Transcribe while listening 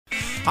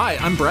Hi,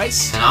 I'm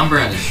Bryce. And I'm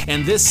Brandon.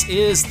 And this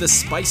is the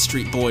Spice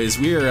Street Boys.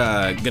 We're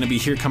going to be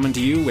here coming to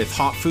you with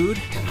hot food.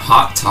 And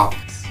hot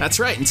topics. That's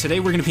right. And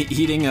today we're going to be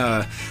eating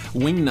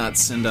wing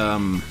nuts.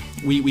 And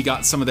we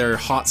got some of their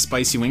hot,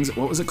 spicy wings.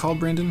 What was it called,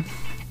 Brandon?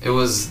 It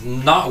was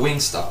not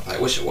Wingstop.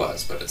 I wish it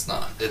was, but it's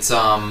not. It's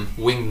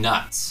Wing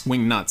Nuts.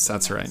 Wing Nuts,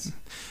 that's right.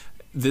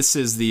 This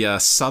is the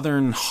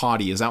Southern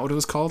Hottie. Is that what it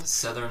was called?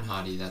 Southern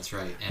Hottie, that's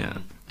right.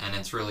 And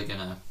it's really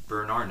going to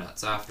burn our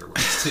nuts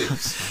afterwards, too.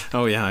 So.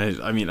 Oh, yeah.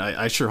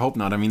 I sure hope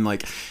not. I mean,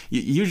 like,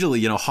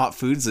 usually, hot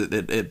foods,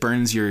 it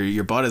burns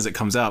your butt as it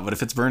comes out. But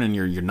if it's burning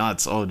your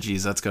nuts, oh,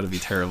 geez, that's got to be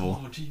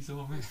terrible. Oh, geez,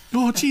 oh, man.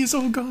 Oh, geez,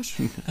 oh, gosh.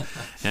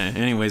 Yeah,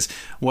 anyways,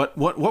 what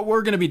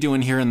we're going to be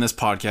doing here in this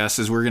podcast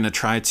is we're going to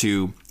try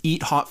to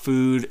eat hot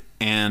food.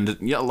 And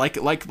yeah,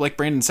 like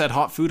Brandon said,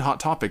 hot food, hot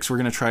topics. We're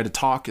gonna try to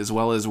talk as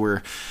well as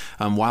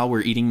while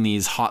we're eating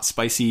these hot,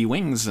 spicy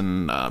wings.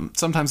 And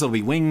sometimes it'll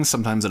be wings,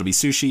 sometimes it'll be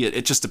sushi.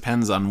 It just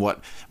depends on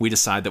what we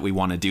decide that we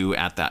want to do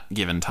at that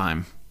given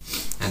time.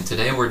 And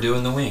today we're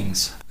doing the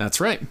wings.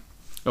 That's right.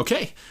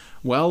 Okay.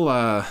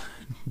 Well,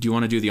 do you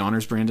want to do the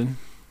honors, Brandon?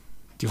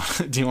 Do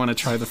you want to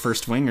try the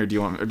first wing, or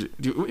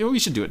we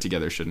should do it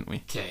together, shouldn't we?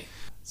 Okay.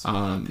 So I'm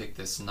gonna pick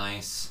this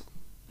nice.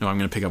 No, I'm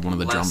gonna pick up one of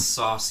the less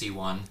saucy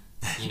one.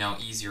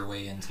 Easier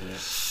way into it.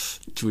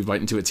 Should we bite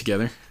into it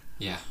together?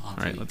 Yeah. All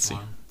right, let's see.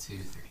 1, 2,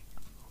 3.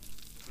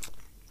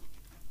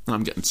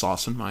 I'm getting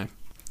sauce in my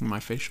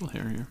facial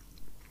hair here.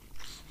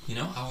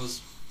 I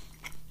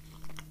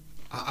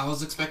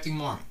was expecting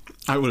more.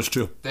 I was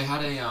too. They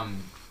had a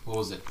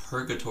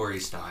purgatory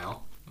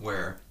style,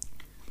 where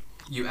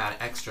you add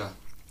extra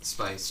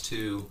spice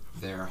to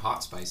their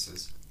hot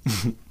spices.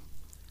 I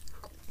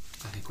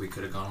think we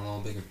could have gone a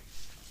little bigger.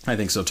 I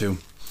think so too.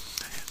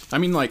 I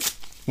mean, like,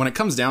 when it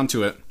comes down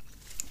to it,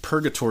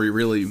 purgatory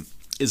really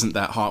isn't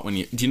that hot.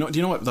 Do you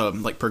know what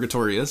the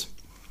purgatory is?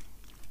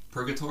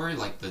 Purgatory,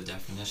 like the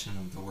definition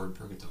of the word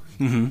purgatory.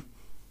 Mm-hmm.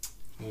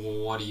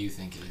 What do you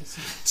think it is?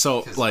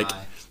 So,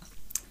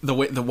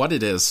 what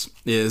it is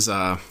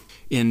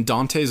in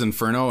Dante's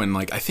Inferno, and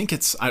like I think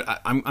it's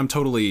I'm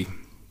totally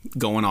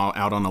going all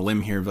out on a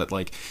limb here, but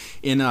like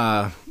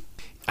I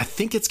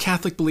think it's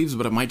Catholic beliefs,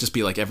 but it might just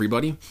be like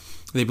everybody.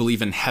 They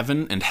believe in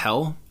heaven and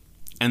hell.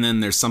 And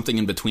then there's something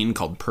in between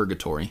called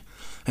purgatory.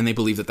 And they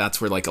believe that that's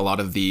where like a lot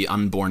of the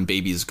unborn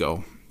babies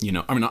go.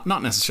 I mean,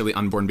 not necessarily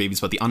unborn babies,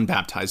 but the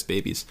unbaptized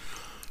babies.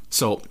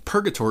 So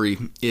purgatory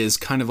is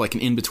kind of like an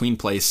in-between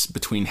place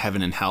between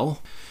heaven and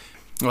hell.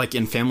 Like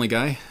in Family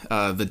Guy,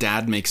 the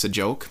dad makes a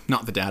joke.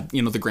 Not the dad,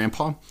 the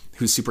grandpa,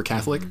 who's super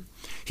Catholic. Mm-hmm.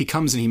 He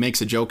comes and he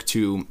makes a joke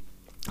to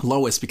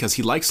Lois because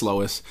he likes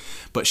Lois,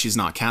 but she's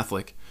not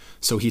Catholic.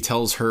 So he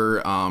tells her,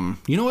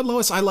 you know what,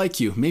 Lois, I like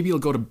you. Maybe you'll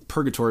go to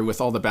purgatory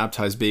with all the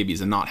baptized babies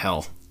and not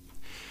hell.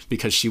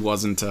 Because she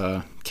wasn't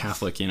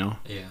Catholic, Yeah.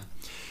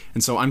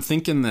 And so I'm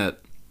thinking that,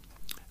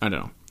 I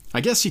don't know.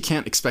 I guess you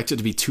can't expect it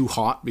to be too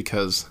hot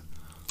because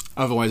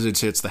otherwise they'd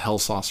say it's the hell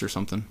sauce or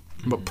something.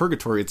 Mm-hmm. But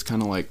purgatory, it's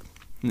kind of like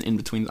in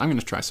between. I'm going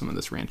to try some of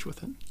this ranch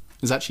with it.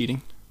 Is that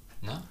cheating?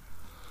 No.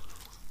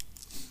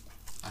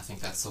 I think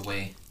that's the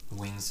way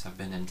wings have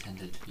been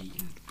intended to be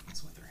eaten.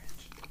 It's with ranch.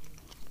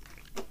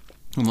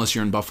 Unless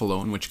you're in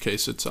Buffalo, in which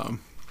case it's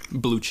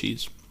blue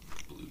cheese.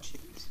 Blue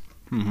cheese.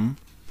 Mm-hmm.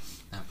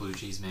 That blue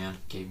cheese man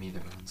gave me the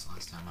runs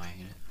last time I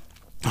ate it.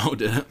 Oh,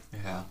 did it?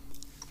 Yeah.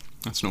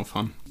 That's no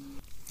fun.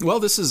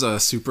 Well, this is a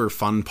super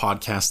fun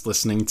podcast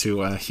listening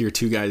to hear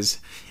two guys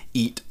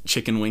eat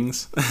chicken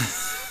wings.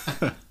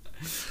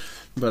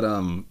 But,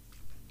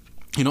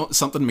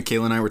 something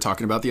Michaela and I were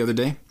talking about the other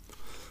day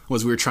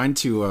was we were trying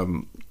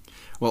to,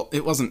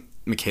 it wasn't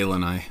Michaela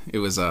and I. It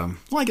was, I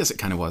guess it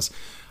kind of was.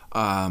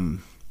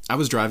 I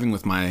was driving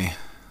with my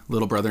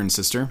little brother and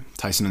sister,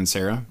 Tyson and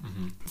Sarah.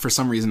 Mm-hmm. For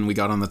some reason, we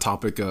got on the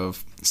topic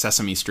of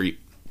Sesame Street.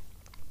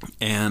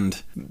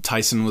 And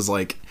Tyson was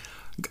like,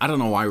 I don't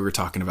know why we were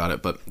talking about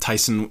it, but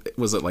Tyson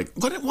was like,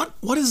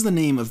 what is the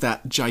name of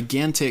that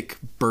gigantic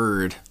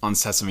bird on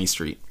Sesame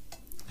Street?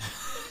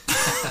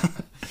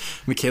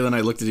 Michaela and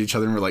I looked at each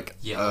other and were like,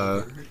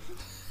 Yellow bird?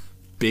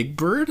 Big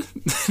Bird?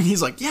 And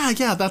he's like,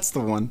 yeah, that's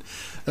the one.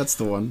 That's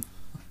the one.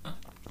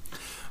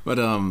 But,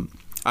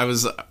 I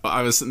was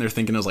sitting there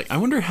thinking, I was like, I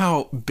wonder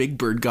how Big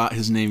Bird got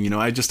his name.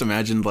 I just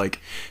imagined like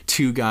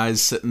two guys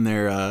sitting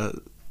there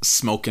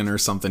smoking or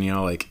something,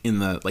 like in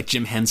like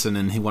Jim Henson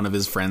and one of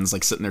his friends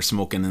like sitting there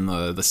smoking in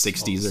the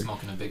 60s.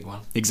 Smoking a big one.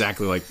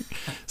 Exactly, like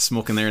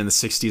smoking there in the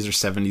 60s or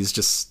 70s,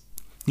 just,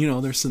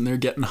 they're sitting there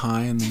getting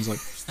high, and I was like,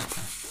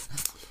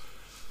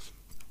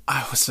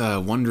 I was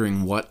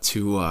wondering what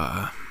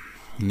to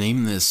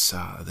name this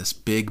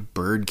Big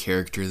Bird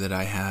character that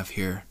I have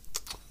here.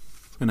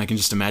 And I can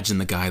just imagine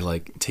the guy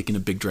like taking a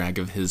big drag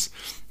of his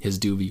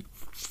doobie.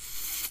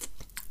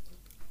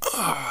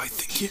 Oh, I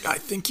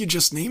think you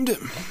just named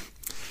him.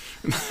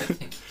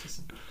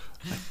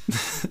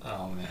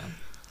 Oh man,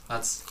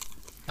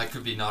 that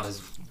could be not as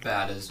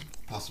bad as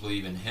possibly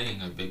even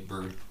hitting a big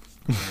bird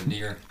or a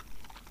deer.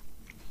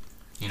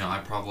 I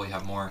probably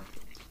have more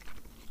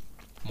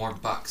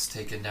bucks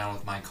taken down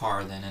with my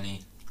car than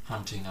any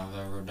hunting I've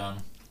ever done.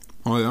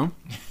 Oh yeah.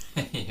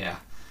 Yeah.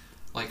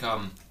 Like,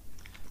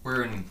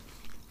 we're in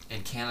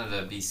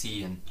Canada,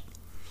 BC,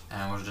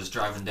 and we're just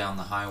driving down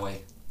the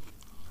highway.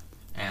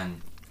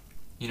 And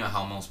you know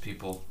how most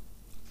people,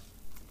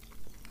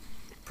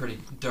 pretty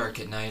dark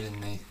at night,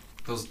 and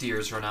those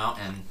deers run out,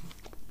 and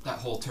that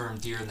whole term,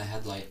 deer in the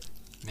headlight,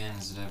 man,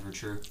 is it ever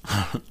true?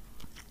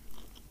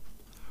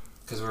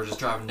 Because we're just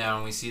driving down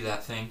and we see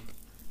that thing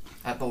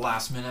at the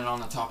last minute on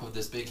the top of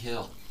this big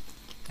hill.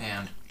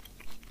 And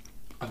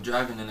I'm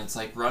driving and it's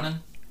like running,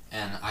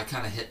 and I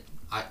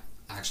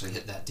actually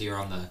hit that deer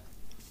on the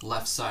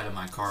left side of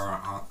my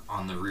car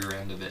on the rear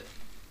end of it.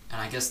 And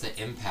I guess the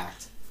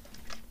impact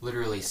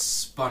literally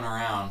spun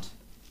around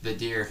the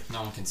deer.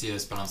 No one can see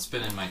this, but I'm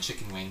spinning my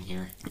chicken wing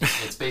here.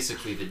 It's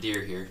basically the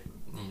deer here,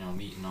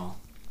 meat and all.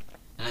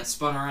 And it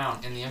spun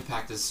around, and the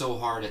impact is so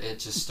hard it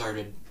just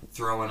started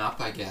throwing up,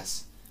 I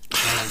guess.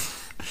 And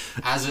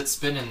as it's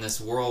spinning,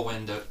 this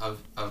whirlwind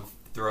of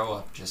throw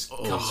up just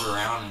comes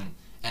around,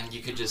 and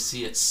you could just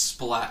see it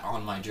splat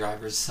on my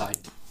driver's side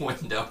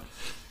window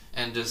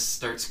and just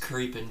starts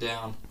creeping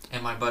down.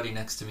 And my buddy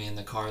next to me in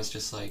the car is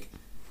just like,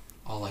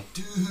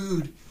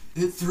 dude,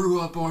 it threw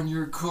up on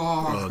your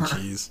car. Oh,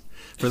 jeez.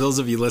 For those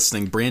of you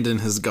listening, Brandon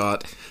has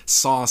got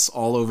sauce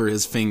all over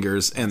his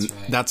fingers, and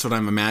that's what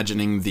I'm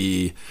imagining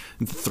the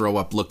throw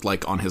up looked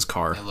like on his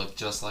car. It looked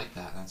just like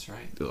that, that's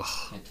right.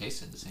 Ugh. It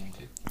tasted the same,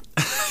 too.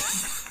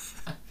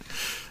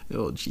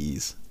 Oh,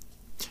 jeez.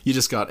 You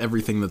just got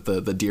everything that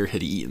the deer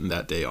had eaten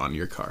that day on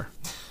your car.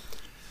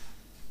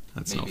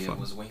 That's Maybe no fun.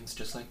 It was wings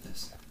just like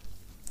this.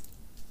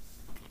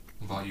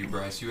 What about you,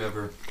 Bryce? You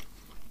ever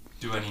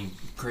do any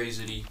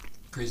crazy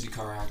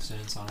car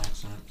accidents on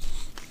accident?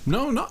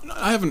 No,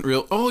 I haven't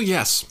real. Oh,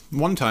 yes.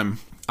 One time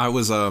I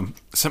was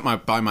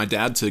sent by my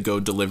dad to go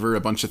deliver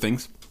a bunch of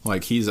things.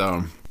 Like he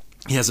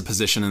has a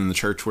position in the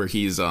church where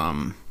he's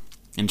in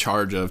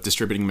charge of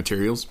distributing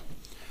materials.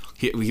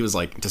 He was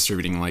like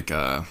distributing like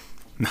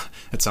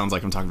it sounds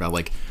like I'm talking about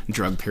like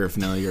drug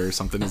paraphernalia or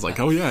something. It's like,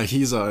 oh yeah,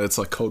 it's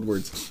like code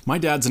words. My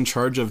dad's in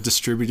charge of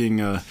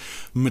distributing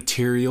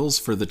materials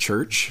for the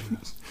church.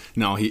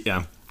 No,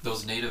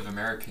 Those Native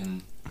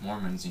American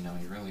Mormons, you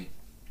really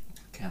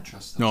can't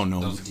trust them. No.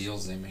 Those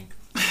deals they make.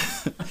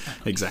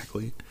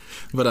 Exactly.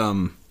 But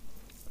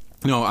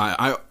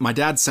no, my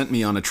dad sent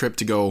me on a trip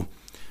to go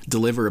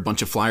deliver a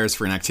bunch of flyers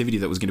for an activity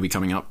that was going to be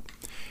coming up.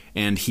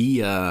 And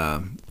he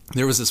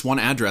there was this one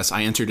address.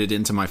 I entered it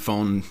into my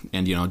phone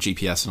and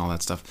GPS and all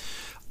that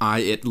stuff.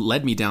 It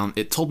led me down.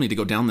 It told me to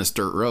go down this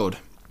dirt road,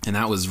 and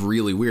that was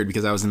really weird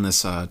because I was in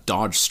this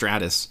Dodge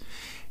Stratus,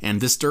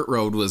 and this dirt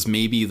road was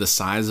maybe the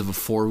size of a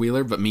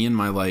 4-wheeler. But me and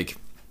my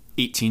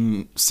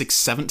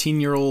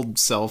 17-year-old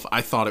self,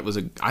 I thought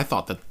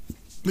that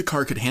the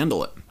car could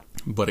handle it,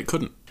 but it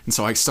couldn't. And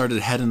so I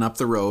started heading up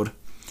the road.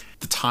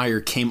 The tire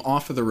came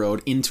off of the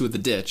road into the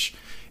ditch,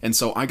 and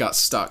so I got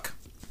stuck.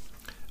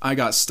 I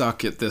got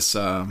stuck at this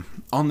on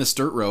this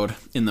dirt road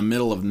in the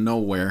middle of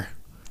nowhere.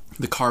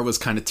 The car was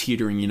kind of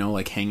teetering,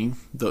 like hanging.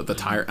 The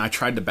tire. I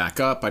tried to back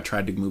up. I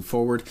tried to move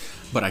forward,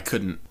 but I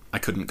couldn't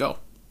go.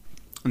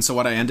 And so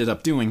what I ended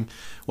up doing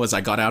was I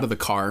got out of the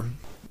car.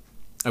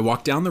 I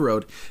walked down the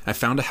road. I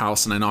found a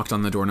house and I knocked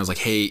on the door and I was like,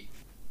 "Hey,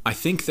 I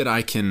think that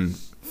I can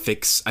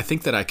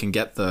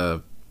get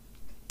the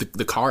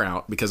car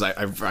out because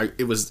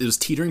it was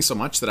teetering so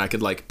much that I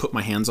could put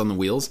my hands on the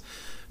wheels."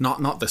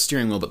 Not the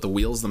steering wheel, but the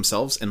wheels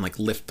themselves, and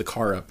lift the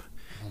car up.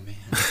 Oh man,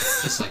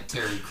 just like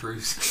Terry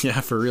Crews. Yeah,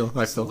 for real.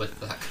 Lift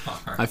that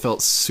car. I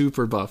felt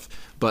super buff,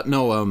 but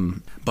no.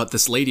 But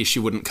this lady, she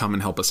wouldn't come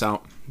and help us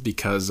out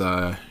because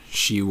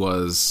she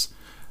was,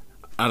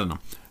 I don't know,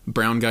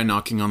 brown guy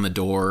knocking on the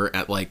door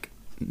at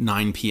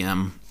 9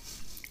 p.m.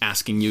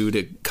 asking you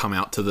to come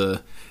out to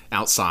the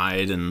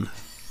outside, and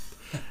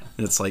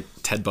it's like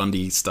Ted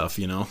Bundy stuff,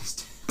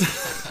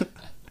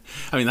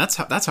 I mean,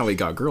 that's how he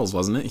got girls,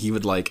 wasn't it? He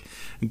would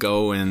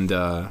go and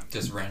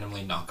just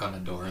randomly knock on a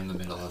door in the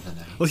middle of the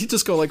night. Well, he'd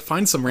just go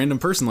find some random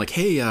person,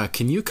 hey,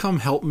 can you come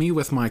help me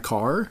with my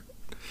car?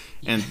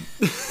 And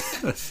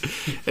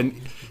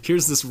and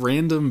here's this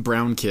random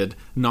brown kid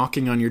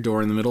knocking on your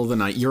door in the middle of the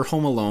night. You're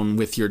home alone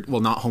with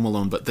not home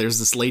alone, but there's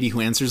this lady who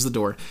answers the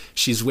door.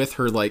 She's with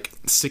her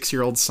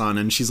 6-year-old son,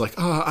 and she's like,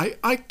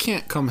 I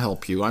can't come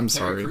help you. I'm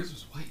sorry. Terry Crews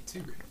was white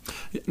too.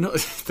 No,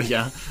 but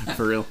yeah,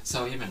 for real.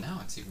 So even now,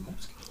 it's even more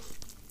scary.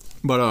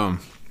 But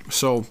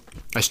so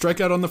I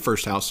strike out on the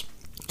first house.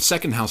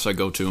 Second house I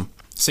go to,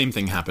 same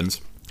thing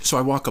happens. So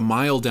I walk a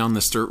mile down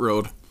this dirt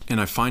road,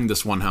 and I find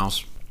this one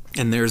house,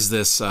 and there's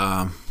this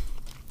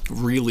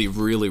really,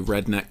 really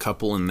redneck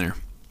couple in there.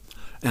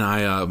 And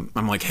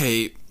I'm like,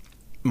 hey,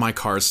 my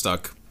car's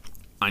stuck.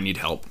 I need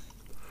help.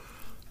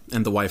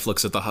 And the wife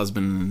looks at the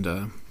husband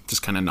and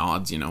just kind of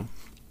nods,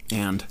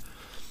 And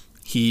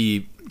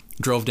he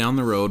drove down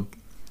the road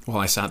while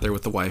I sat there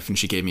with the wife, and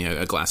she gave me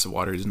a glass of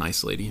water. She's a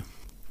nice lady.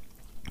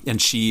 And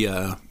she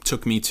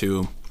took me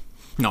to...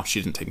 No,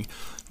 she didn't take me.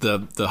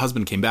 The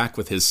husband came back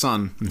with his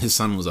son, and his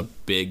son was a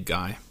big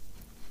guy.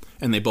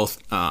 And they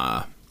both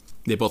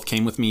They both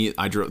came with me.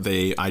 I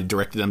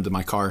directed them to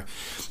my car.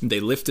 They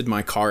lifted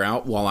my car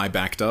out while I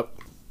backed up.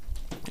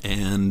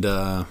 And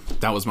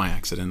that was my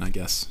accident, I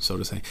guess, so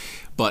to say.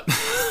 But,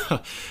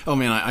 oh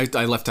man,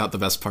 I left out the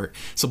best part.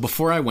 So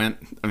before I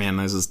went, man,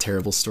 this is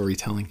terrible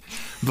storytelling.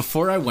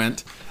 Before I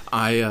went,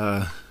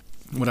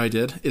 what I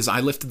did is I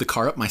lifted the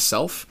car up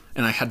myself,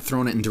 and I had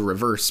thrown it into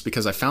reverse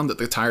because I found that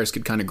the tires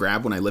could kind of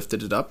grab when I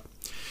lifted it up.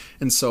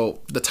 And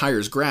so the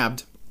tires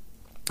grabbed,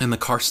 and the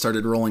car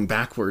started rolling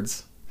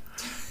backwards.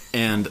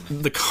 And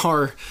the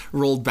car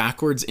rolled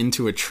backwards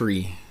into a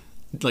tree.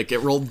 Like, it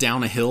rolled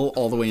down a hill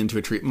all the way into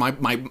a tree.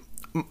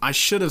 I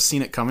should have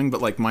seen it coming,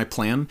 but, like, my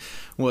plan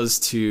was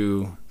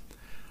to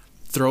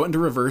throw it into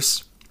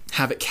reverse,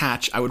 have it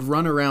catch. I would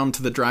run around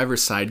to the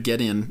driver's side,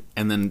 get in,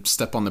 and then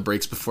step on the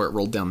brakes before it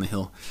rolled down the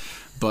hill.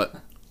 But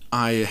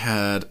I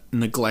had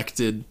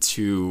neglected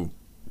to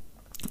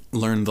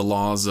learn the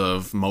laws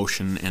of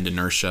motion and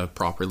inertia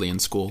properly in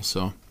school,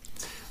 so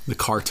the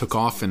car took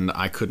off, and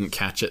I couldn't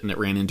catch it, and it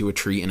ran into a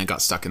tree, and it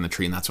got stuck in the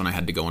tree, and that's when I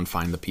had to go and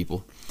find the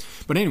people.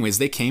 But anyways,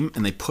 they came,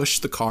 and they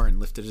pushed the car and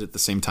lifted it at the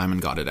same time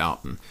and got it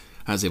out, and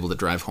I was able to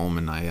drive home,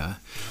 and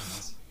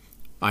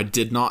I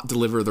did not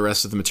deliver the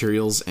rest of the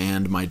materials,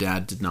 and my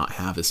dad did not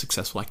have a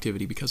successful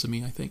activity because of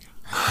me, I think.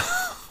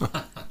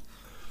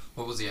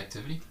 What was the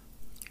activity?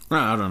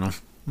 I don't know.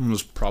 It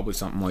was probably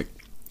something like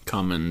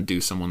come and do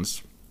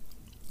someone's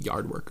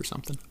yard work or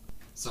something.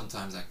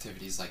 Sometimes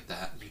activities like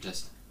that,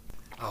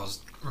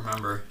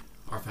 remember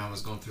our family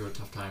was going through a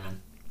tough time,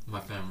 and my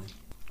family,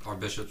 our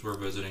bishops were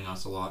visiting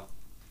us a lot,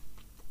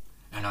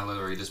 and I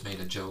literally just made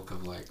a joke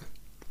of like,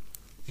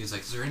 he's like,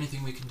 is there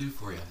anything we can do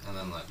for you? And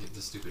then like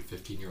the stupid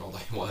 15-year-old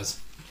I was,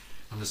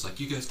 I'm just like,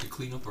 you guys could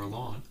clean up our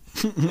lawn.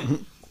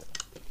 And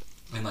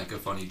like a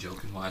funny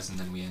joke and wise, and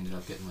then we ended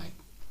up getting like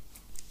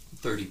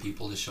 30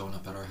 people just showing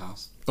up at our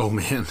house. Oh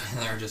man. And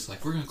they're just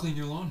like, we're gonna clean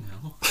your lawn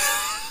now.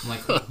 I'm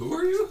like, who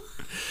are you?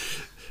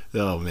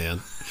 Oh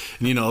man.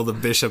 And you know, the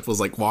bishop was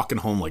like walking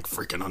home like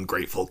freaking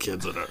ungrateful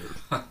kids that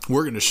are,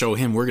 we're gonna show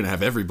him, we're gonna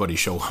have everybody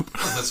show up.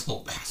 Oh, this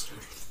little bastard.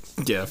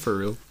 Yeah, for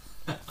real.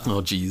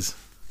 Oh geez.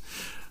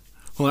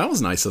 Well, that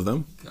was nice of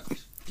them.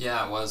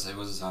 Yeah, it was I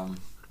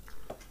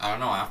don't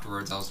know,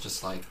 afterwards I was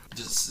just like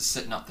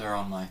sitting up there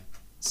on my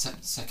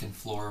second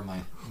floor of my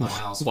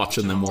house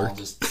watching them work all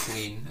just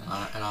clean,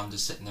 and I'm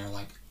just sitting there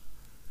like,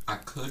 I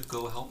could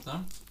go help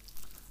them,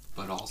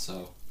 but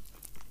also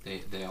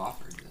they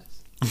offered this.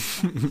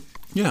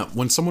 Yeah,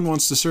 when someone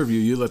wants to serve you,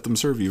 you let them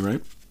serve you,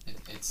 right?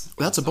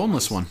 That's a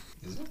boneless one.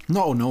 Is it?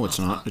 No, it's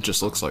not. It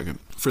just looks like it.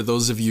 For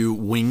those of you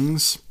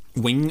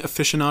wing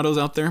aficionados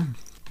out there,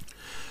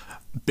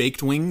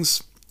 baked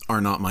wings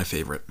are not my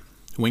favorite.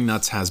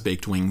 Wingnuts has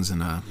baked wings,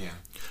 and you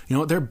know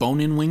what? Their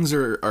bone-in wings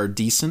are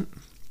decent,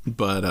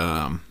 but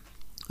I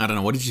don't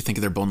know. What did you think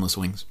of their boneless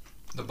wings?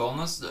 The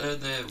boneless,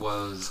 there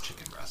was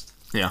chicken breast.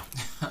 Yeah.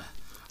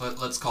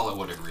 Let's call it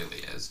what it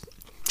really is.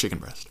 Chicken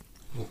breast.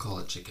 We'll call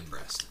it chicken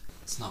breast.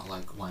 It's not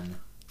like when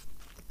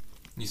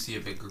you see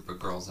a big group of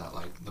girls at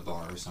like the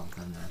bar or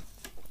something.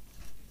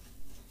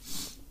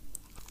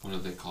 What do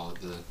they call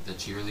it? The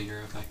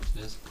cheerleader effect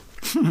is.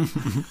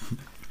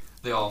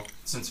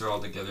 Since they're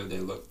all together, they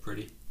look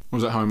pretty.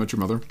 Was that How I Met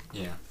Your Mother?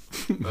 Yeah.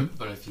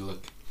 but if you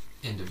look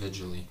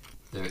individually,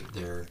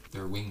 they're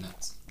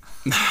wingnuts.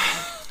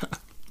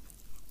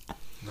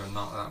 They're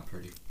not that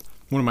pretty.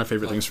 One of my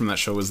favorite things from that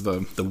show is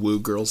the woo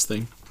girls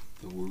thing.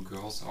 The woo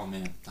girls? Oh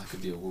man, I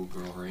could be a woo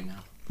girl right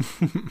now.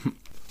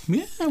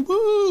 Yeah,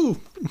 woo!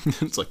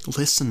 It's like,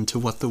 listen to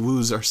what the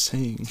woos are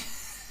saying.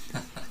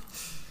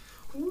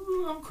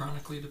 Ooh, I'm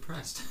chronically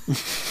depressed.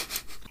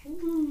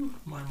 Ooh,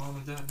 my mom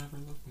and dad never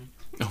loved me.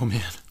 Oh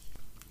man.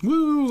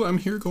 Woo, I'm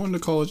here going to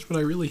college, but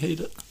I really hate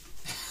it.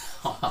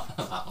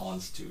 That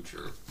one's too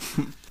true.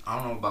 I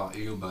don't know about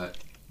you, but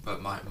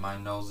my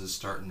nose is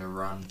starting to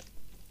run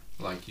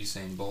like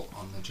Usain Bolt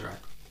on the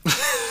track.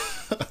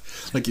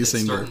 Like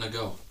Usain Bolt? It's starting to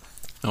go.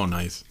 Oh,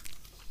 nice.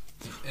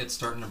 It's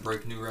starting to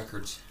break new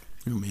records.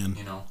 Oh, man.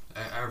 You know,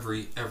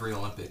 every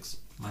Olympics,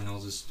 my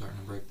nose is starting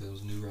to break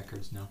those new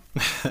records now.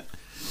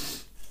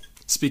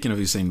 Speaking of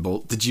Usain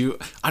Bolt,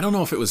 I don't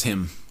know if it was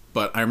him,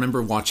 but I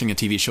remember watching a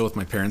TV show with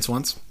my parents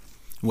once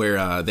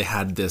where they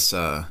had this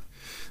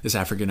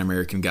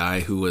African-American guy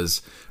who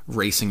was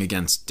racing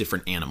against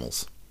different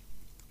animals.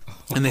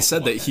 And they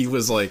said that he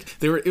was like,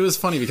 it was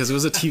funny because it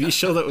was a TV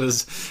show that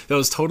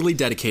was totally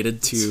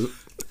dedicated to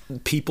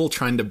people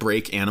trying to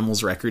break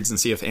animals' records and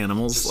see if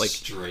animals just like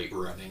straight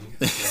running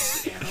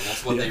against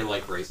animals. What they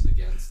like race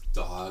against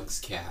dogs,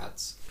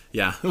 cats.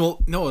 Yeah,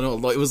 well, no,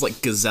 it was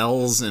like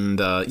gazelles and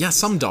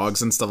some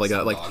dogs and stuff like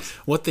that. Like dogs.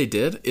 What they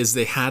did is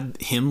they had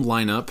him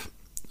line up,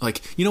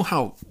 like, you know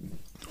how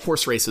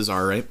horse races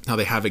are, right? How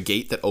they have a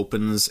gate that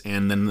opens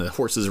and then the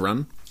horses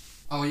run.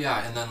 Oh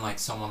yeah, and then like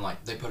someone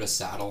like they put a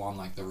saddle on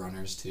like the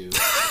runners too,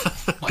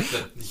 like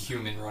the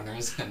human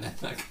runners, and then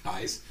the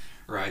guys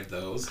ride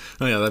those.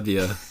 Oh yeah,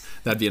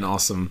 that'd be an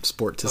awesome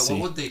sport to see. But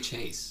what would they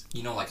chase?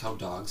 You know, like how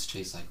dogs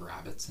chase like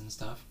rabbits and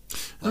stuff.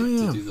 Like Oh,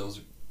 yeah. to do those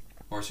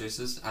horse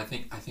races. I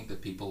think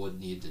that people would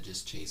need to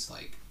just chase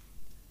like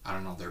I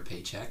don't know, their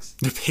paychecks.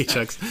 Their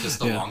paychecks.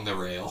 Just Yeah. along the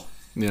rail.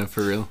 Yeah,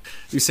 for real.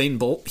 Usain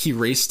Bolt, he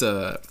raced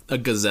a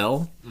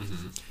gazelle.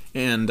 Mm-hmm.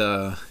 And,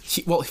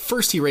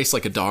 first he raced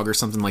like a dog or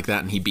something like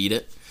that, and he beat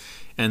it.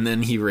 And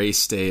then he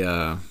raced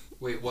a...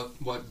 Wait,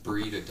 what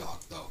breed of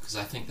dog, though? Because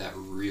I think that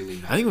really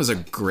matters. I think it was a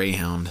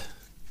greyhound.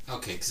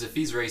 Okay, because if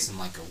he's racing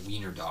like a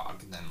wiener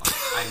dog, then, like,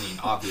 I mean,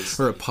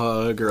 obviously... Or a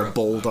pug, or a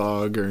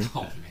bulldog, or...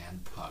 Oh,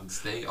 man,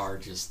 pugs. They are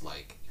just,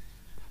 like...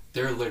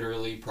 They're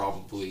literally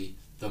probably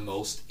the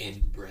most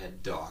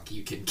inbred dog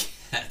you can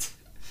get.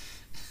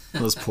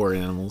 Those poor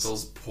animals.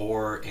 Those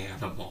poor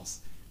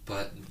animals.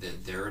 But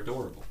they're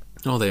adorable.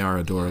 Oh, they are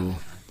adorable.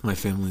 My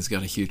family's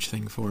got a huge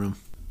thing for them.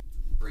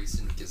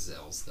 Racing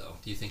gazelles, though.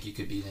 Do you think you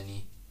could beat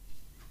any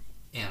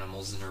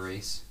animals in a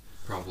race?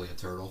 Probably a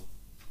turtle.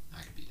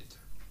 I could beat a turtle.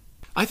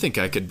 I think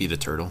I could beat a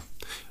turtle.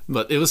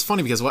 But it was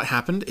funny because what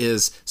happened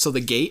is, so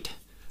the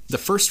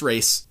first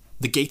race,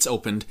 the gates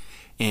opened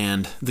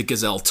and the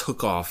gazelle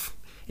took off.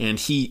 And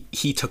he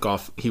took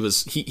off.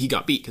 He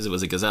got beat because it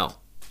was a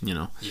gazelle, you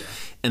know. Yeah.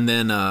 And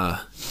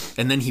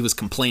then he was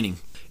complaining.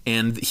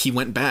 And he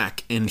went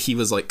back and he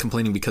was like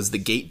complaining because the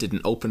gate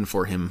didn't open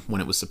for him when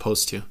it was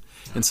supposed to.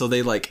 And so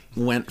they like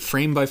went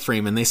frame by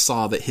frame and they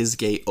saw that his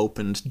gate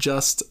opened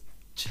just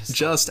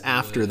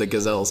after the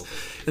gazelles.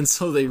 And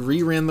so they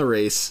reran the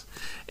race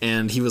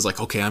and he was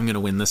like, okay, I'm going to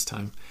win this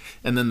time.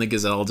 And then the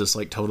gazelle just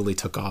like totally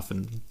took off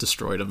and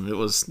destroyed him. It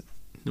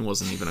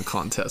wasn't even a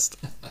contest.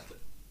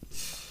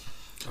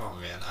 Oh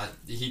man,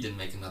 he didn't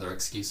make another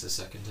excuse the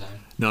second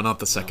time. No, not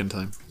the second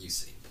time.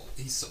 Usain Bolt,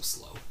 he's so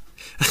slow.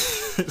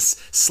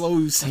 Slow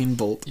Usain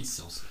Bolt. He's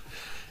so slow.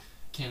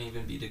 Can't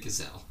even beat a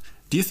gazelle.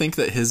 Do you think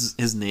that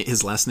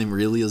his last name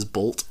really is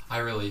Bolt? I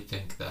really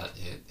think that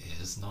it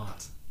is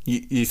not.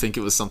 You think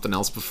it was something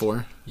else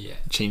before? Yeah.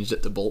 Changed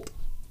it to Bolt?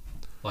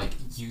 Like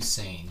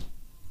Usain,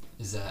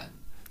 is that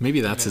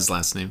maybe that's his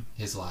last name?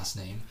 His last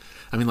name.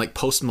 I mean, like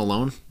Post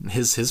Malone.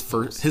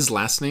 His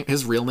last name,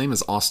 his real name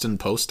is Austin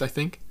Post, I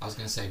think. I was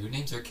gonna say, who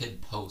names their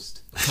kid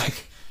Post?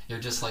 Like you're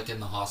just like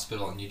in the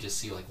hospital and you just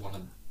see like one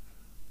of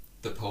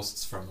the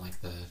posts from like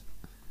the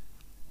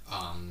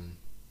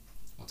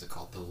what's it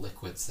called, the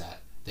liquids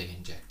that they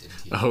inject into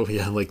you. Oh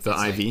yeah, like the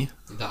IV.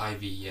 Like, the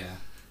IV, yeah.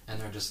 And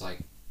they're just like,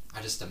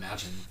 I just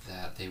imagine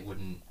that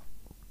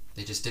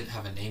they just didn't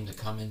have a name to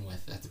come in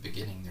with at the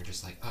beginning. They're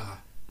just like,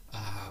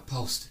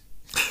 Post.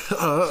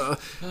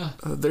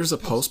 There's a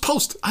Post.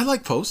 Post. I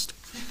like Post.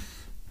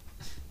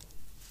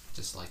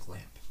 Just like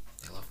Lamp.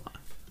 I love Lamp.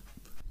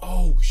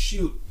 Oh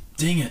shoot!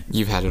 Dang it!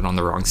 You've had it on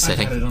the wrong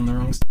setting. I had it on the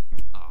wrong.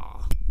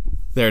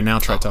 There, now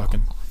try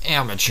talking.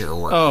 Amateur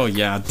work. Oh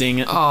yeah, dang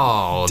it!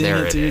 Oh, dang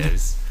there it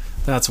is.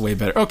 That's way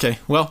better. Okay,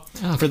 well,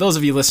 for those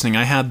of you listening,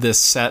 I had this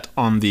set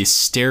on the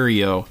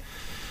stereo.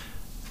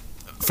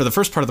 For the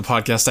first part of the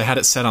podcast, I had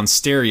it set on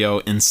stereo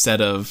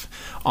instead of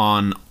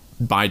on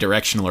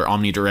bidirectional or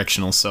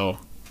omnidirectional,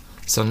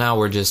 So now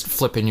we're just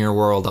flipping your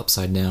world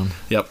upside down.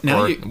 Yep.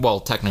 Now well,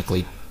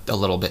 technically a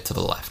little bit to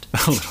the left.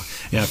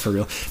 Yeah, for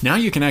real. Now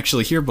you can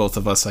actually hear both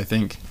of us, I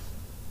think.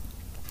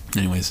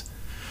 Anyways.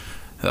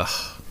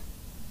 Ugh.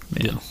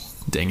 Man, yeah.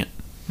 Dang it.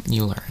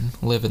 You learn.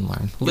 Live and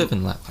learn. Live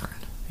and let learn.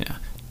 Yeah.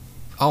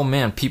 Oh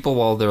man, people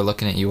while they're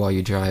looking at you while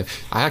you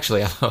drive. I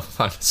actually have a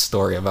fun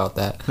story about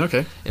that.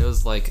 Okay. It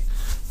was like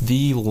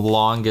the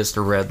longest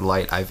red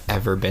light I've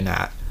ever been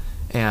at.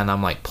 And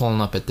I'm like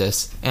pulling up at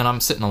this, and I'm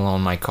sitting alone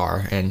in my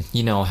car, and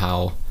you know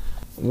how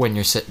when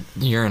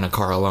you're in a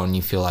car alone,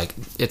 you feel like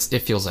it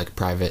feels like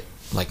private,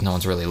 like no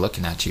one's really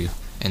looking at you.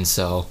 And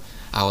so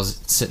I was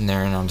sitting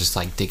there and I'm just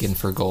like digging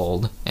for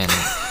gold, and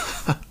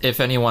if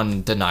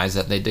anyone denies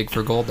that they dig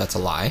for gold, that's a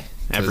lie.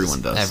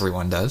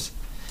 Everyone does.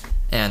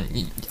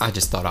 And I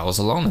just thought I was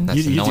alone, and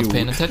that's no one's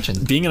paying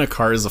attention. Being in a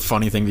car is a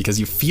funny thing because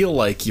you feel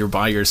like you're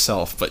by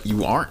yourself, but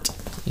you aren't.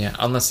 Yeah,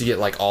 unless you get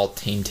like all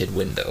tainted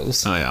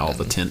windows. Oh yeah, all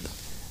the tint.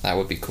 That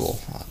would be cool.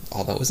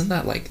 Although, isn't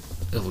that like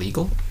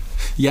illegal?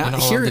 Yeah, You're not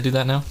allowed to do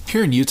that now.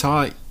 Here in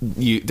Utah,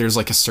 there's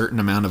like a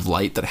certain amount of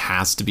light that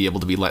has to be able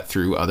to be let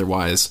through.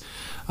 Otherwise,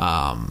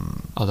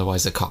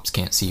 the cops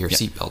can't see your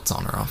seatbelts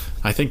on or off.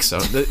 I think so.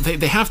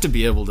 They have to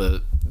be able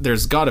to.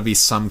 There's got to be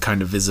some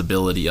kind of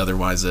visibility.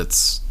 Otherwise,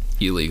 it's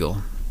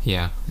illegal.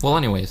 Yeah. Well,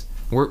 anyways,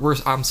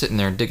 I'm sitting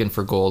there digging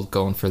for gold,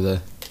 going for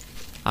the.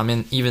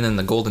 Even in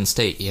the Golden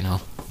State,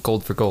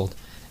 gold for gold,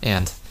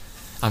 and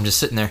I'm just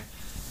sitting there,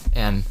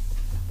 and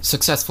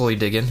successfully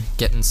digging,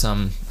 getting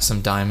some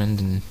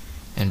diamond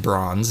and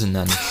bronze, and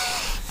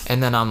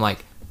then I'm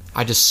like,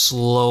 I just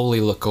slowly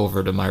look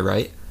over to my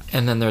right,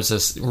 and then there's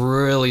this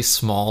really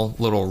small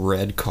little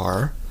red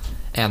car,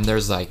 and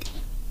there's like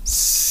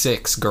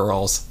 6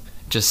 girls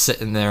just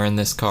sitting there in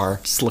this car,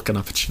 just looking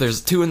up at you.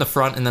 There's 2 in the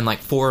front and then like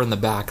 4 in the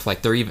back.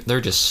 Like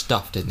they're just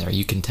stuffed in there.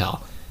 You can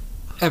tell.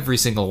 Every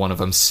single one of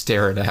them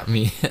staring at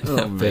me in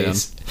the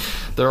face.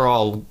 They're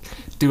all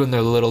doing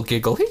their little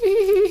giggle.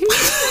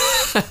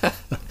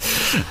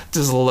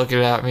 Just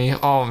looking at me.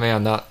 Oh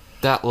man,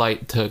 that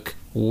light took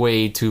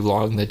way too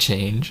long to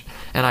change.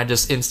 And I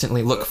just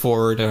instantly look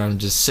forward and I'm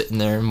just sitting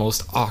there in the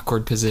most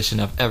awkward position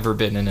I've ever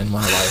been in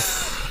my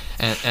life.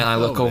 And I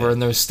look over, and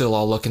they're still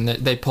all looking.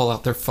 They pull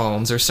out their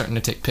phones. They're starting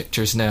to take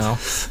pictures now,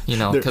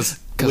 because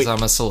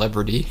I'm a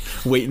celebrity.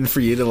 Waiting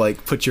for you to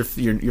like put your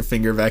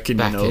finger back in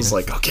your nose,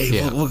 like,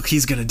 okay, look,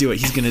 he's gonna do it.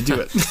 He's gonna do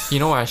it. You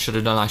know what I should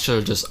have done? I should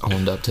have just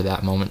owned up to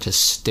that moment,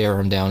 just stare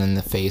him down in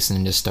the face,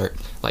 and just start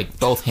like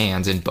both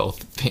hands in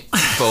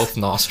both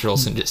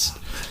nostrils, and just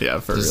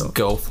real.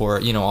 Go for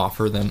it.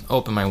 Offer them,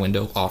 open my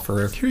window,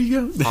 offer. Here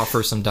you go.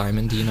 Offer some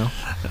diamond. Oh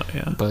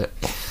yeah. But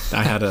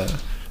I had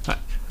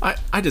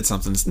I did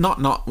something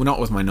not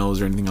with my nose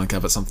or anything like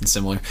that, but something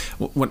similar.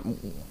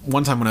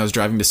 One time when I was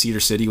driving to Cedar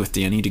City with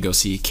Danny to go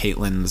see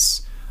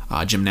Caitlin's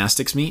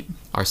gymnastics meet,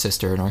 our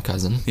sister and our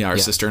cousin. Yeah, our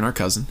sister and our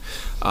cousin.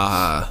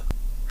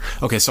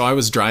 Okay, so I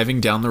was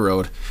driving down the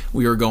road.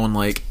 We were going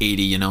like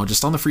 80,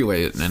 just on the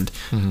freeway. And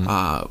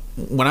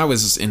when I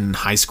was in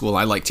high school,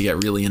 I liked to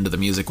get really into the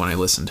music when I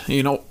listened.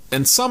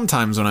 And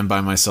sometimes when I'm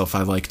by myself,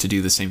 I like to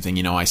do the same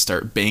thing. I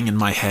start banging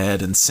my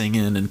head and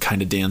singing and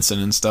kind of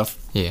dancing and stuff.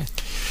 Yeah.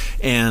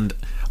 And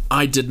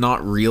I did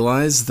not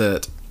realize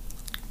that.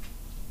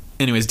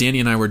 Anyways, Danny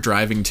and I were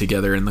driving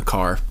together in the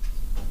car.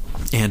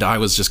 And I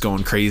was just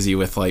going crazy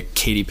with like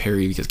Katy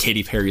Perry, because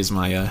Katy Perry is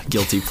my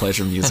guilty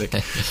pleasure music.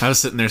 I was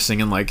sitting there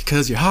singing like,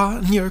 'cause you're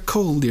hot and you're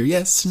cold, you're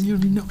yes and you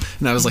know.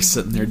 And I was like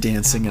sitting there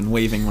dancing and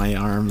waving my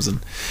arms, and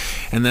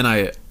then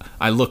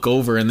I look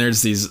over, and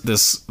there's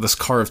this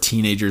car of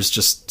teenagers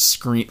just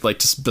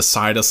just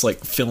beside us,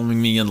 like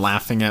filming me and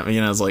laughing at me,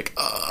 and I was like,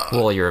 ugh.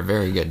 Well, you're a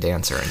very good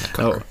dancer in the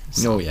car.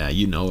 Oh yeah,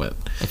 you know it.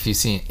 If you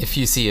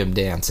see him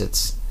dance,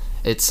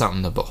 it's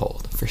something to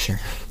behold, for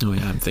sure. Oh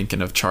yeah, I'm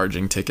thinking of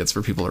charging tickets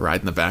for people to ride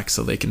in the back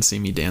so they can see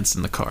me dance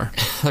in the car.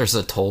 There's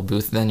a toll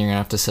booth, then you're gonna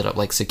have to set up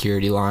like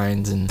security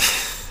lines, and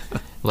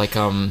like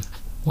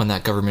when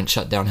that government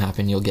shutdown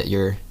happened, you'll get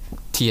your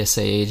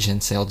TSA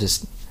agents. They'll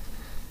just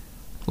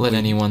let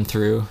anyone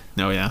through.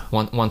 Oh yeah.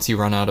 Once you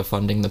run out of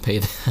funding to pay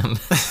them,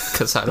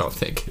 because I don't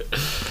think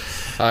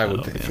I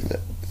would pay for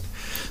that.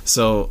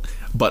 So,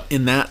 but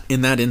in that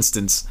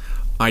instance,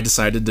 I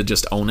decided to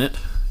just own it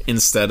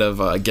instead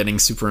of getting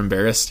super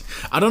embarrassed.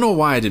 I don't know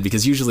why I did,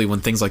 because usually when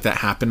things like that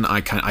happen,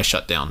 I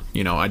shut down.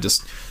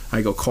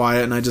 I go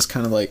quiet, and I just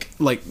kind of like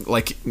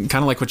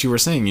what you were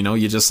saying.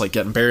 You just like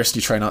get embarrassed.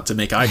 You try not to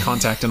make eye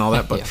contact and all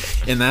that. But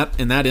in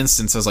that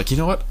instance, I was like, you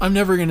know what? I'm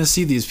never gonna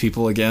see these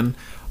people again.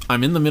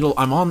 I'm in the middle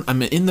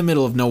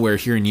of nowhere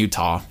here in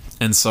Utah.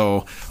 And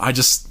so I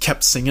just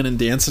kept singing and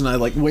dancing. I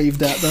like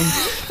waved at them,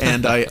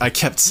 and I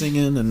kept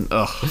singing, and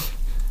oh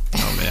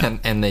man.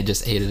 And they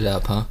just ate it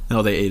up, huh?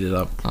 No, they ate it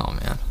up. Oh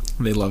man,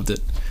 they loved it.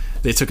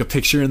 They took a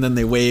picture, and then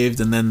they waved,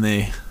 and then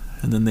they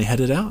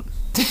headed out.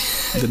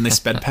 Then they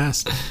sped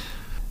past.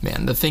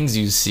 Man, the things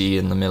you see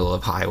in the middle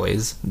of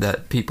highways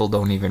that people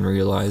don't even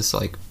realize,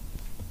 like,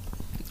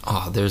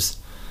 there's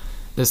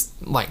this,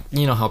 like,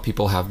 how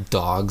people have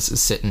dogs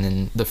sitting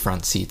in the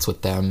front seats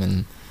with them,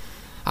 and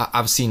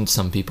I've seen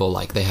some people,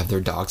 like, they have their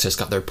dogs just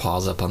got their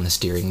paws up on the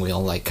steering wheel,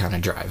 like, kind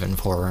of driving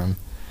for them.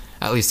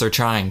 At least they're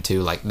trying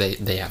to. Like,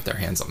 they have their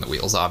hands on the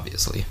wheels,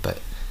 obviously, but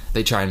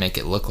they try and make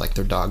it look like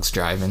their dog's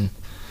driving.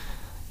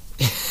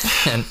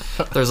 And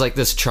there's, like,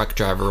 this truck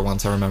driver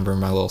once, I remember,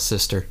 my little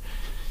sister.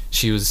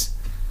 She was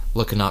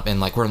looking up, and,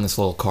 like, we're in this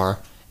little car,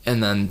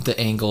 and then the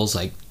angle's,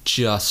 like,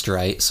 just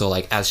right. So,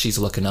 like, as she's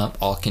looking up,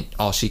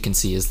 all she can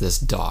see is this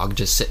dog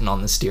just sitting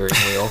on the steering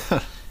wheel.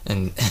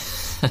 And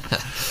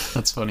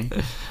that's funny.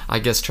 I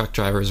guess truck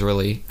drivers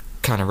really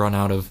kind of run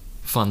out of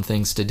fun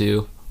things to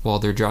do while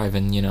they're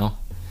driving, Oh,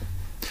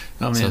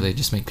 man. So they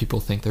just make people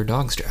think their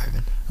dog's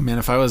driving. Oh, man,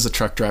 if I was a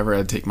truck driver,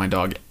 I'd take my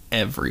dog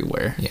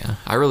everywhere. Yeah,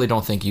 I really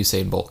don't think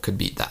Usain Bolt could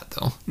beat that,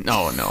 though.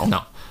 No.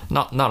 No,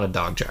 not a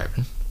dog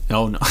driving.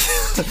 Oh, no.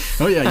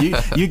 Oh, yeah,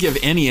 you give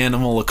any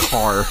animal a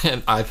car.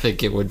 And I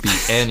think it would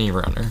beat any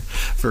runner.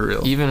 For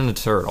real. Even a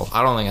turtle.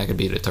 I don't think I could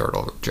beat a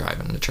turtle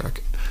driving a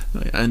truck.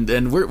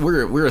 And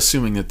we're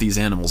assuming that these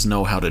animals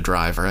know how to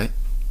drive, right?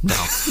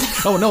 No.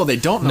 Oh, no, they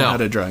don't know how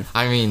to drive.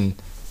 I mean,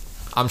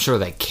 I'm sure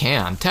they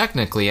can.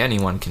 Technically,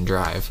 anyone can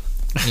drive.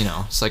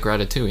 It's like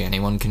Ratatouille.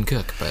 Anyone can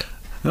cook, but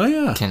oh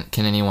yeah,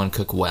 can anyone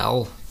cook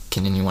well?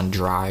 Can anyone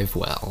drive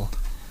well?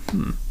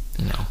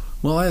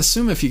 Well, I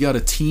assume if you got a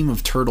team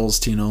of turtles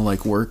to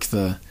like work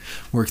the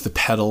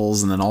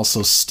pedals and then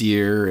also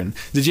steer. And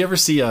did you ever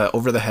see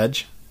Over the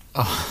Hedge?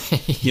 Oh,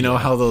 you know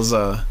how those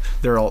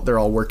they're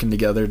all working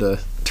together to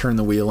turn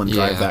the wheel and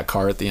drive that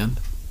car at the end.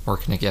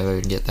 Working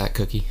together to get that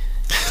cookie.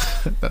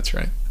 That's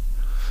right.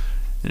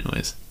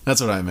 Anyways,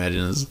 that's what I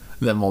imagine is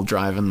them all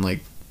driving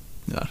like.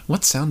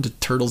 What sound do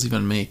turtles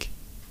even make?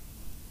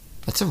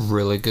 That's a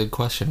really good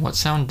question. What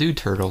sound do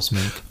turtles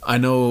make? I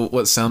know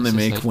what sound they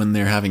make when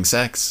they're having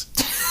sex.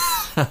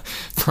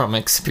 From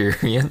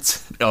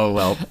experience. Oh,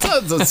 well,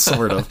 that's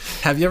sort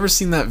of. Have you ever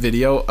seen that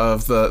video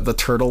of the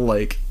turtle,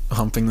 like,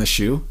 humping the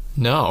shoe?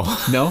 No.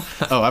 No?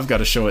 Oh, I've got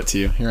to show it to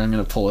you. Here, I'm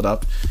going to pull it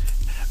up.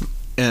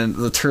 And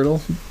the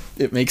turtle,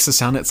 it makes a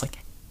sound, it's like,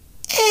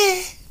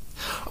 eh.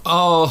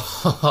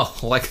 Oh,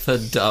 like the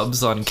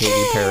dubs on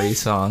Katy Perry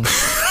song.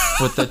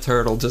 With the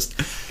turtle just...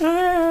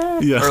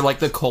 Yeah. Or like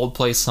the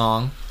Coldplay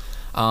song.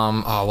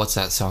 What's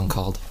that song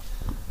called?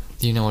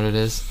 Do you know what it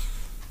is?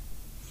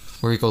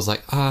 Where he goes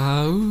like,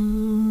 ah,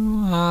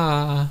 ooh,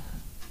 ah.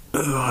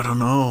 Oh, I don't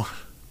know.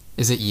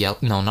 Is it yellow?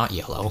 No, not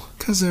yellow.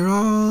 'Cause they're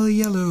all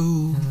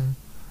yellow.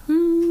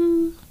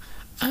 Ooh,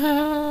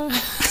 ah.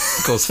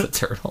 Goes the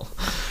turtle.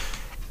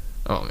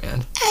 Oh,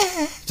 man.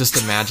 Just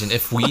imagine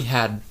if we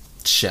had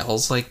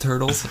shells like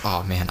turtles.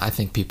 Oh, man, I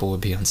think people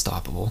would be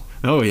unstoppable.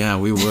 Oh, yeah,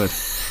 we would.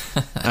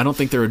 I don't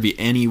think there would be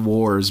any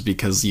wars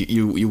because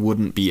you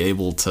wouldn't be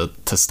able to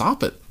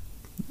stop it.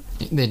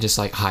 They just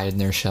like hide in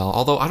their shell.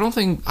 Although I don't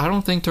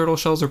think turtle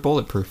shells are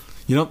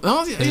bulletproof. You know,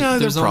 oh yeah,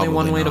 There's they're only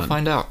one probably way to not.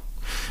 find out.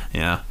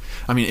 Yeah,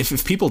 I mean,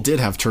 if people did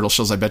have turtle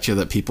shells, I bet you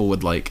that people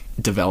would like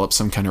develop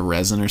some kind of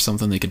resin or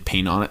something they could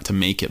paint on it to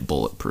make it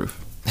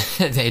bulletproof.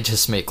 They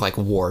just make like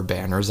war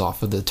banners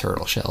off of the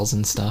turtle shells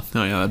and stuff.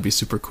 Oh yeah, that'd be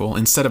super cool.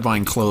 Instead of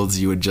buying clothes,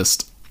 you would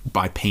just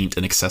buy paint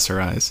and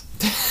accessorize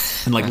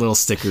and like little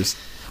stickers.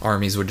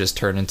 Armies would just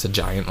turn into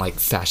giant like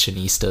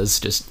fashionistas.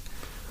 Just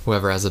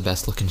whoever has the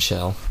best looking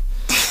shell.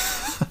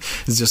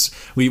 It's just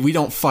we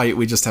don't fight,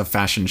 we just have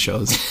fashion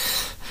shows.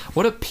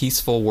 What a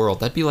peaceful world.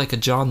 That'd be like a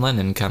John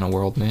Lennon kind of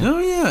world, man. Oh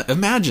yeah,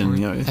 imagine.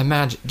 You know,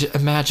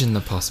 Imagine the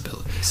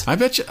possibilities. I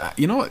bet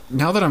you know what,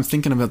 now that I'm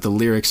thinking about the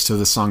lyrics to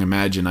the song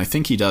Imagine, I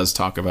think he does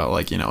talk about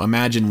like, you know,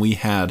 imagine we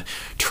had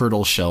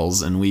turtle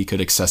shells and we could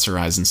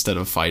accessorize instead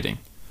of fighting.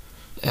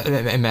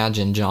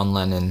 Imagine John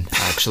Lennon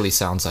actually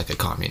sounds like a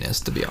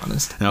communist, to be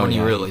honest. Oh, when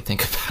you yeah. really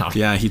think about it.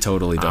 Yeah, he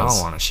totally I does.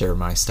 don't want to share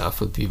my stuff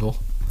with people.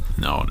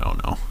 No.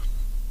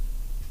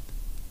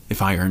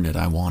 If I earned it,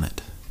 I want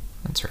it.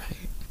 That's right.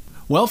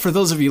 Well, for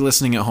those of you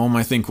listening at home,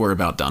 I think we're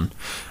about done.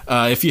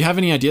 If you have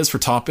any ideas for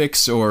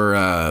topics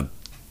or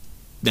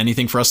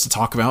anything for us to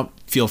talk about,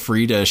 feel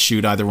free to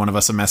shoot either one of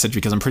us a message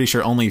because I'm pretty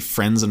sure only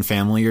friends and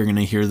family are going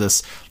to hear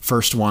this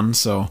first one.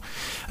 So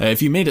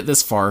if you made it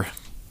this far,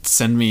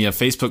 send me a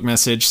Facebook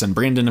message, send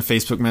Brandon a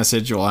Facebook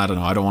message. Well, I don't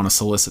know. I don't want to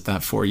solicit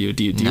that for you.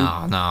 Do you?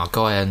 No.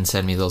 Go ahead and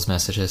send me those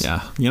messages.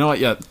 Yeah. You know what?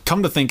 Yeah.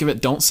 Come to think of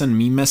it, don't send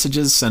me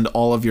messages. Send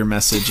all of your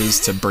messages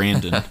to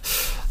Brandon.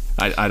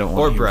 I don't want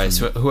Or to hear Bryce,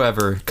 from you.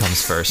 whoever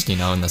comes first, you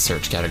know, in the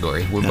search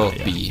category. We're both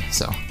yeah. B,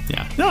 so.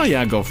 Yeah. No,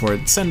 yeah, go for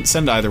it.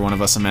 Send either one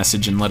of us a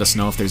message and let us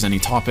know if there's any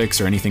topics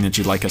or anything that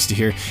you'd like us to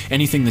hear.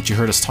 Anything that you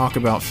heard us talk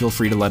about, feel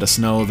free to let us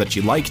know that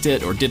you liked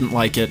it or didn't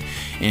like it,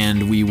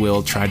 and we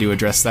will try to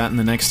address that in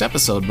the next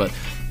episode. But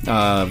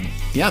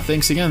yeah,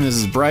 thanks again. This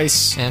is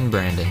Bryce. And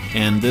Brandon.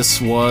 And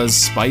this was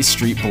Spice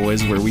Street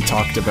Boys, where we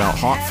talked about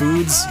hot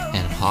foods.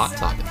 And hot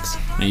topics.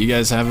 Now, you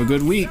guys have a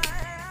good week.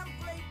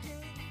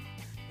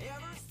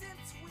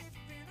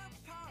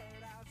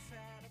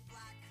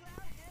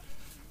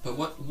 But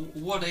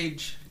what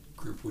age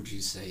group would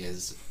you say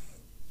is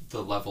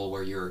the level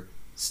where you're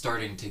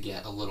starting to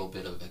get a little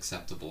bit of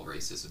acceptable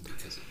racism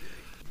because of your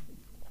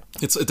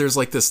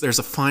age? There's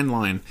a fine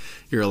line.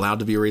 You're allowed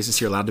to be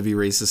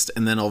racist,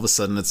 and then all of a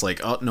sudden it's like,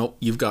 oh, nope,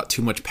 you've got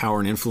too much power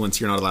and influence,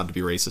 you're not allowed to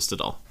be racist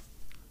at all.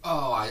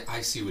 Oh,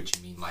 I see what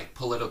you mean, like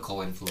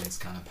political influence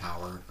kind of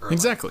power. Or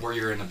Exactly. Like where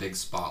you're in a big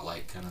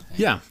spotlight kind of thing.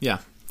 Yeah,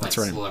 that's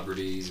like right.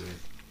 Celebrities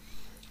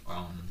or,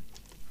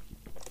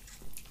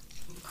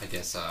 I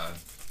guess,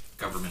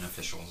 government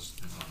officials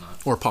and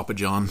whatnot. Or Papa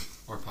John.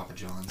 Or Papa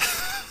John's,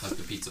 like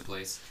the pizza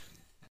place.